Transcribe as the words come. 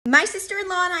My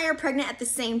sister-in-law and I are pregnant at the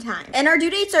same time, and our due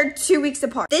dates are 2 weeks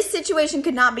apart. This situation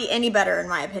could not be any better in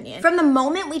my opinion. From the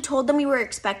moment we told them we were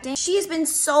expecting, she has been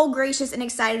so gracious and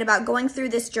excited about going through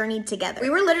this journey together. We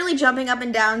were literally jumping up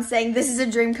and down saying this is a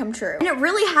dream come true. And it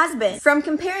really has been. From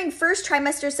comparing first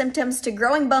trimester symptoms to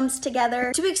growing bumps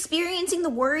together, to experiencing the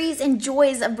worries and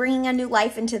joys of bringing a new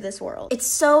life into this world. It's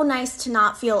so nice to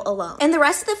not feel alone. And the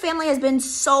rest of the family has been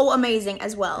so amazing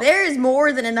as well. There is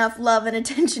more than enough love and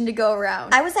attention to go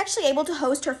around. I was actually able to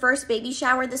host her first baby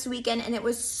shower this weekend, and it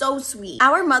was so sweet.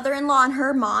 Our mother-in-law and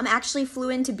her mom actually flew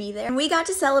in to be there, and we got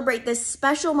to celebrate this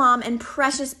special mom and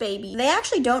precious baby. They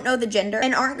actually don't know the gender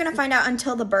and aren't gonna find out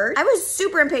until the birth. I was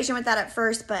super impatient with that at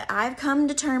first, but I've come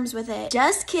to terms with it.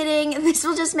 Just kidding. This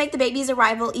will just make the baby's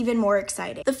arrival even more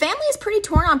exciting. The family is pretty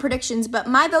torn on predictions, but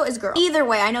my vote is girl. Either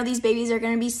way, I know these babies are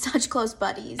gonna be such close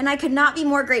buddies, and I could not be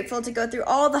more grateful to go through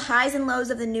all the highs and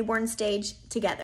lows of the newborn stage together.